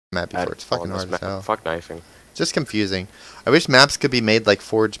map before. It's fucking hard as hell. Fuck knifing. Just confusing. I wish maps could be made like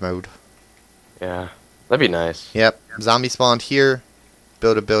Forge mode. Yeah, that'd be nice. Yep. Zombie spawned here.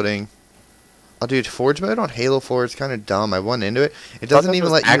 Build a building. Oh, dude, Forge mode on Halo 4 is kind of dumb. I went into it. It doesn't even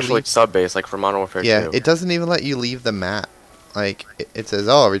let you actually leave. sub base like for Modern Warfare 2. Yeah, it doesn't even let you leave the map. Like it says,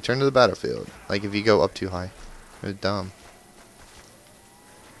 "Oh, return to the battlefield." Like if you go up too high, it's dumb.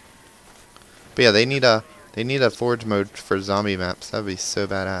 But yeah, they need a Forge mode for zombie maps. That'd be so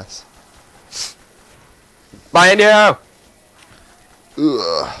badass. Behind you!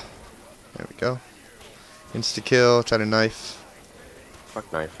 Ugh. There we go. Insta kill. Try to knife.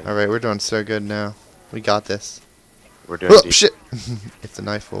 Fuck knifing. All right, we're doing so good now. We got this. We're doing. Oh shit! If the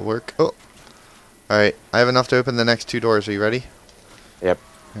knife will work. Oh. All right, I have enough to open the next 2 doors. Are you ready? Yep.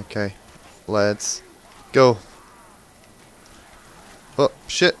 Okay. Let's go. Oh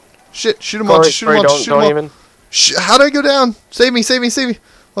shit! Shit! Shoot him all! Shoot him all! Shoot him all! Even. How do I go down? Save me! Save me! Save me!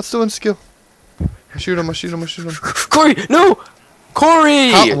 What's the one skill? I shoot him! I shoot him! I shoot him! Corey, no!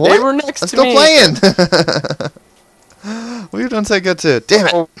 Corey! How, what? They were next I'm to still me. playing. We've done so good too. Damn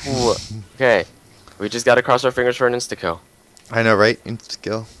it! Oh, okay, we just gotta cross our fingers for an insta kill. I know, right? Insta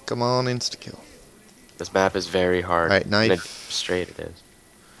kill. Come on, insta kill. This map is very hard. Alright, knife. And straight it is.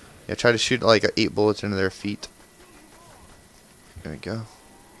 Yeah, try to shoot like 8 bullets into their feet. There we go.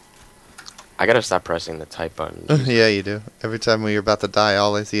 I gotta stop pressing the type button. Yeah, you do. Every time when you're about to die,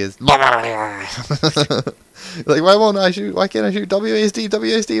 all I see is like, why won't I shoot? Why can't I shoot? WASD,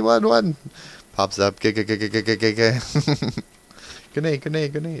 WASD, 1-1. Pops up. Grenade,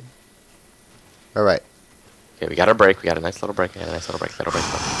 grenade, grenade. All right. Okay, we got our break. We got a nice little break. Little break.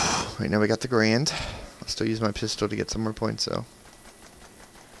 Right now we got the grand. I'll still use my pistol to get some more points, though.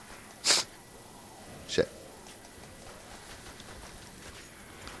 Shit.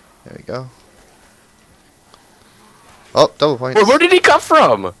 There we go. Oh, double points. Where did he come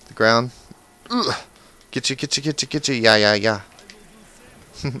from? The ground. Ugh. Get you. Yeah.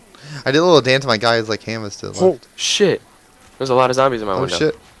 I did a little dance. My guy is like Hamas to the left. Oh, shit. There's a lot of zombies in my window. Oh,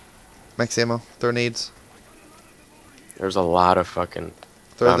 shit. Max ammo. Throw nades. There's a lot of fucking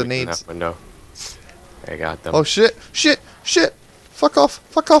Throw the zombies in nades. that window. I got them. Oh, shit. Shit. Fuck off.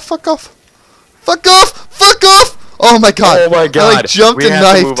 Fuck off. Oh, my God. Oh my God. I like jumped and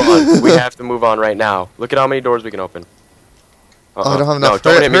knifed. We have to move on right now. Look at how many doors we can open. Oh, I don't have enough.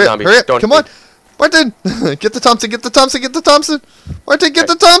 No, don't hit me, zombie. Hurry up. Don't Come on. Martin, get the Thompson. Martin, get the Thompson. Go. Martin, get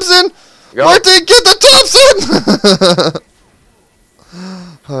the Thompson.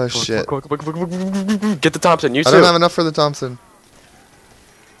 Oh, shit. Quick. Get the Thompson. You I don't have enough for the Thompson.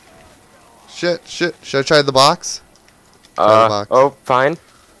 Shit. Should I try the box? Try the box. Oh, fine.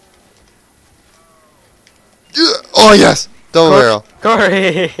 Oh, yes. Double barrel.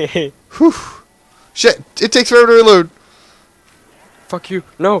 Corey. Whew. Shit. It takes forever to reload. Fuck you.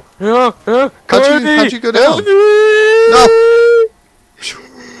 No. Corey. How'd you go down? No.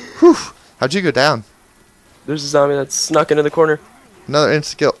 Whew. How'd you go down? There's a zombie that's snuck into the corner. Another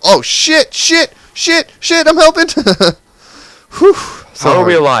insta kill. Oh, shit. I'm helping. Whew. So How are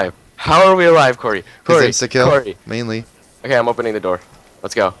we hard. alive? Corey? Insta kill, Corey. mainly. Okay, I'm opening the door.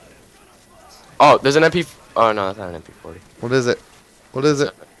 Let's go. Oh, there's an MP. Oh, no, that's not an MP40. What is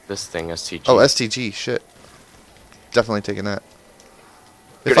it? This thing, STG. Oh, STG. Shit. Definitely taking that.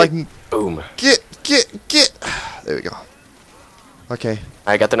 If I can Boom. get. There we go. Okay.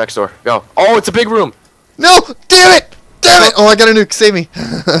 I got the next door. Go. Oh, it's a big room. No! Damn it! Oh, I got a nuke. Save me.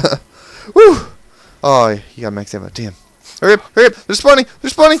 Woo! Oh, you got max ammo. Damn. Hurry up. They're spawning.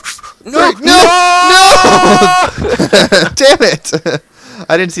 No! Damn it.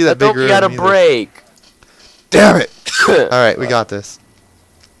 I didn't see that big room. You got a either. break. Damn it. Alright, we got this.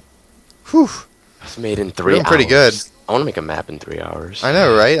 Whew. It's made in 3 We're doing hours. pretty good. I want to make a map in 3 hours. I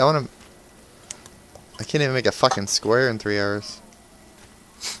know, right? I can't even make a fucking square in 3 hours.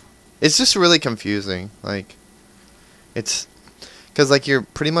 It's just really confusing. Like, it's... Because, like, you're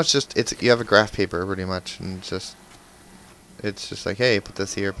pretty much just... You have a graph paper, pretty much, and it's just like, hey, put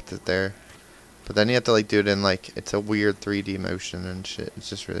this here, put this there. But then you have to, like, do it in, like, it's a weird 3D motion and shit. It's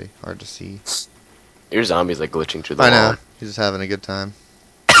just really hard to see. Your zombie's, like, glitching through the I wall. know. He's just having a good time.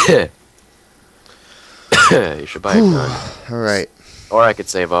 You should buy a gun. Alright. Or I could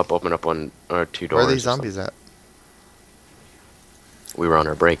save up, open up 1 or 2 doors. Where are these zombies at? We were on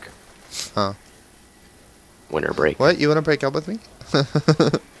our break. Oh. Winter break. What? You want to break up with me?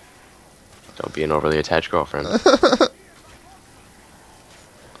 Don't be an overly attached girlfriend.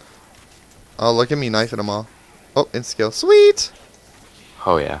 Oh, look at me knifing them all. Oh, in skill. Sweet!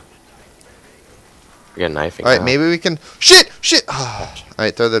 Oh, yeah. We got knifing. Alright, now. maybe we can... Shit!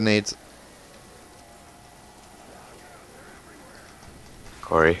 Alright, throw the nades.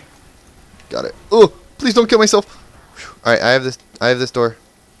 Corey. Got it. Oh, please don't kill myself. All right, I have this. I have this door.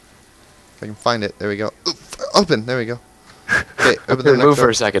 If I can find it, there we go. Oof, open. There we go. Okay, open the next Move door. for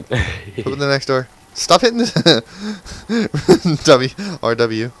a second. Open the next door. Stop hitting this.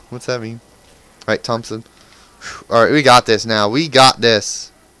 RW. What's that mean? Alright, Thompson. Alright, we got this now. We got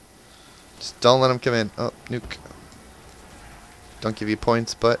this. Just don't let him come in. Oh, nuke. Don't give you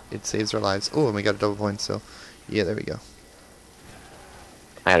points, but it saves our lives. Oh, and we got a double point, so yeah, there we go.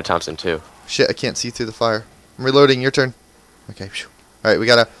 I had a Thompson too. Shit, I can't see through the fire. I'm reloading. Your turn. Okay. Alright, we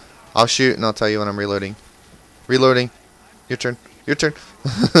gotta... I'll shoot and I'll tell you when I'm reloading. Reloading. Your turn. Your turn.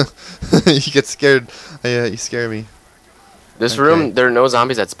 You get scared. You scare me. This Okay. room, there are no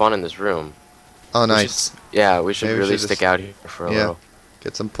zombies that spawn in this room. Oh, We nice. should- yeah, we should Maybe we really should stick just- out here for a yeah. little.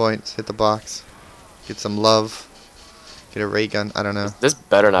 Get some points. Hit the box. Get some love. Get a ray gun. I don't know. This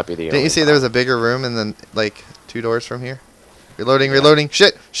better not be the Didn't only you say there was a bigger room and then like 2 doors from here? Reloading. Reloading.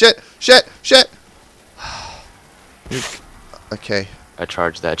 Shit. Shit. Shit. Shit. Okay. I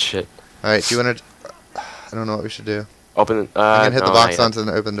charged that shit. All right. Do you want to? I don't know what we should do. Open. I'm gonna hit no, the box not yet. onto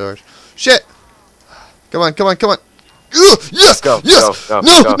the open doors. Shit! Come on, come on, come on! Ugh, yes! Go, Yes! go, go,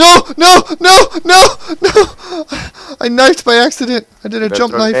 no, go. no, no, no, no, no! I knifed by accident. I did a Better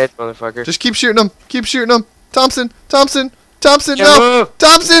jump throw knife. grenades, motherfucker. Just keep shooting them. Keep shooting them. Thompson, Thompson, Thompson, Can't no! move.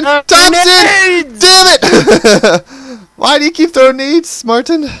 Thompson, No, Thompson! grenades! Damn it! Why do you keep throwing nades,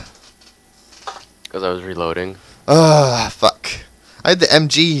 Martin? Because I was reloading. Ah, fuck. I had the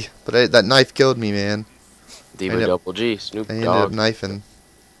MG, but that knife killed me, man. Diva ended up- Double G, Snoop I ended up Dogg. knifing.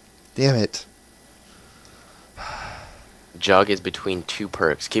 Damn it. Jug is between 2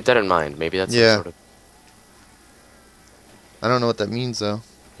 perks. Keep that in mind. Maybe that's some Yeah. sort of... I don't know what that means, though.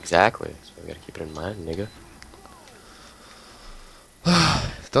 Exactly. So we gotta keep it in mind, nigga.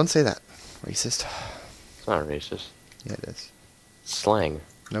 Don't say that. Racist. It's not racist. Yeah, it is. It's slang.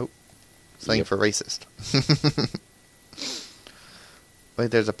 Slang Yep. for racist. Wait,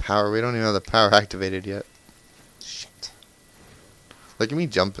 there's a power. We don't even have the power activated yet. Shit. Look at me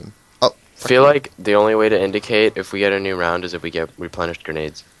jumping. Oh. I feel like the only way to indicate if we get a new round is if we get replenished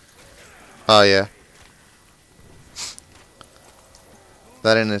grenades. Oh, yeah.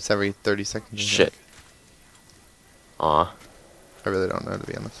 That and it's every 30 seconds. I Shit. think. Aw. I really don't know, to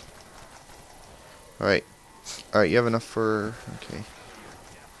be honest. Alright. Alright, you have enough for... Okay.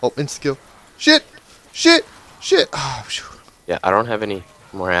 Oh, insta-kill. Shit! Shit! Shit! Oh, phew. Yeah, I don't have any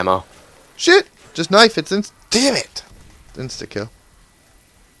more ammo. Shit! Just knife. It's inst... Damn it! Insta-kill.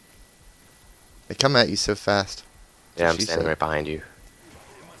 They come at you so fast. Yeah, I'm She standing said. right behind you.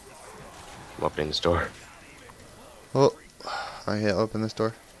 I'm opening this door. Oh, I hit open this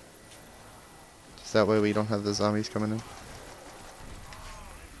door. So that way we don't have the zombies coming in.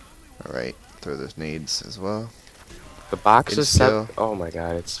 Alright, throw those nades as well. The box It's is set. still- Oh my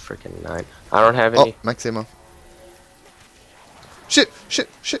god, it's freaking 9. I don't have Oh, any. max ammo. Shit, shit,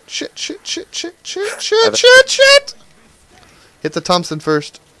 shit, shit, shit, shit, shit, shit, shit, shit, shit! Hit the Thompson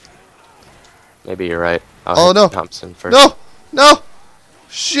first. Maybe you're right. I'll Oh, hit no. Thompson first. No! No!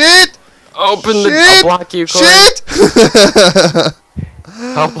 Shit! Open the. Shit! I'll block you, Corey. Shit!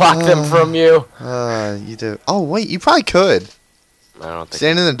 I'll block them from you. You do. Oh, wait, you probably could. I don't think.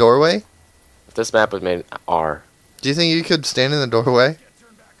 Stand in the doorway? If this map was made R, Do you think you could stand in the doorway?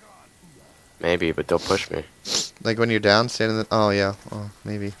 maybe, but they'll push me. Like when you're down, stand in the... Oh, yeah. Oh,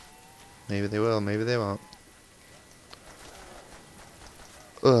 maybe. Maybe they will. Maybe they won't.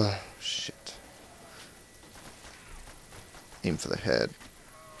 Ugh, shit. Aim for the head.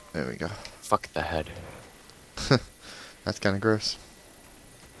 There we go. Fuck the head. That's kind of gross.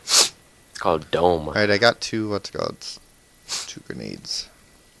 It's called Dome. Alright, I got 2, what's it called? 2 grenades.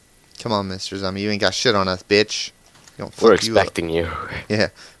 Come on, Mr. Zombie. You ain't got shit on us, bitch. You don't We're fuck you up. expecting you. Yeah,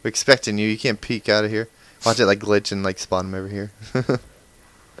 we're expecting you. You can't peek out of here. Watch it like glitch and like spawn him over here.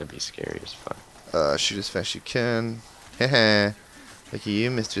 That'd be scary as fuck. Shoot as fast as you can. Hehe. Look at you,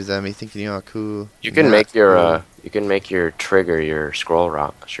 Mr. Zombie, thinking you are cool. You can Not make your cool. you can make your trigger your scroll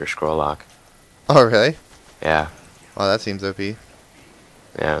lock. Oh, really? Yeah. Oh, that seems OP.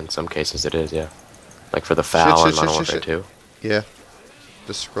 Yeah, in some cases it is, yeah. Like for the foul in Modern Warfare 2. Yeah.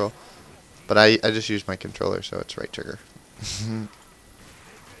 Just scroll. But I just use my controller, so it's right trigger.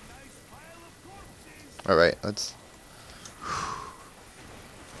 Alright, let's...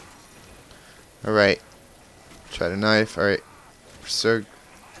 Alright. Try to knife. Alright. So,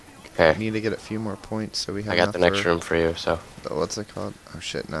 Okay. need to get a few more points, so we have I got enough the next for- room for you, so. What's it called? Oh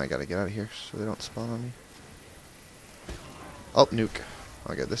shit, now I gotta get out of here so they don't spawn on me. Oh, nuke.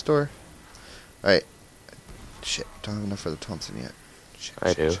 I'll get this door. Alright. Shit, don't have enough for the Thompson yet. Shit, I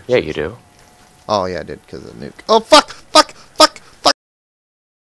shit, do. shit, Yeah, shit, you shit. do. Oh yeah, I did, because of the nuke. Oh fuck!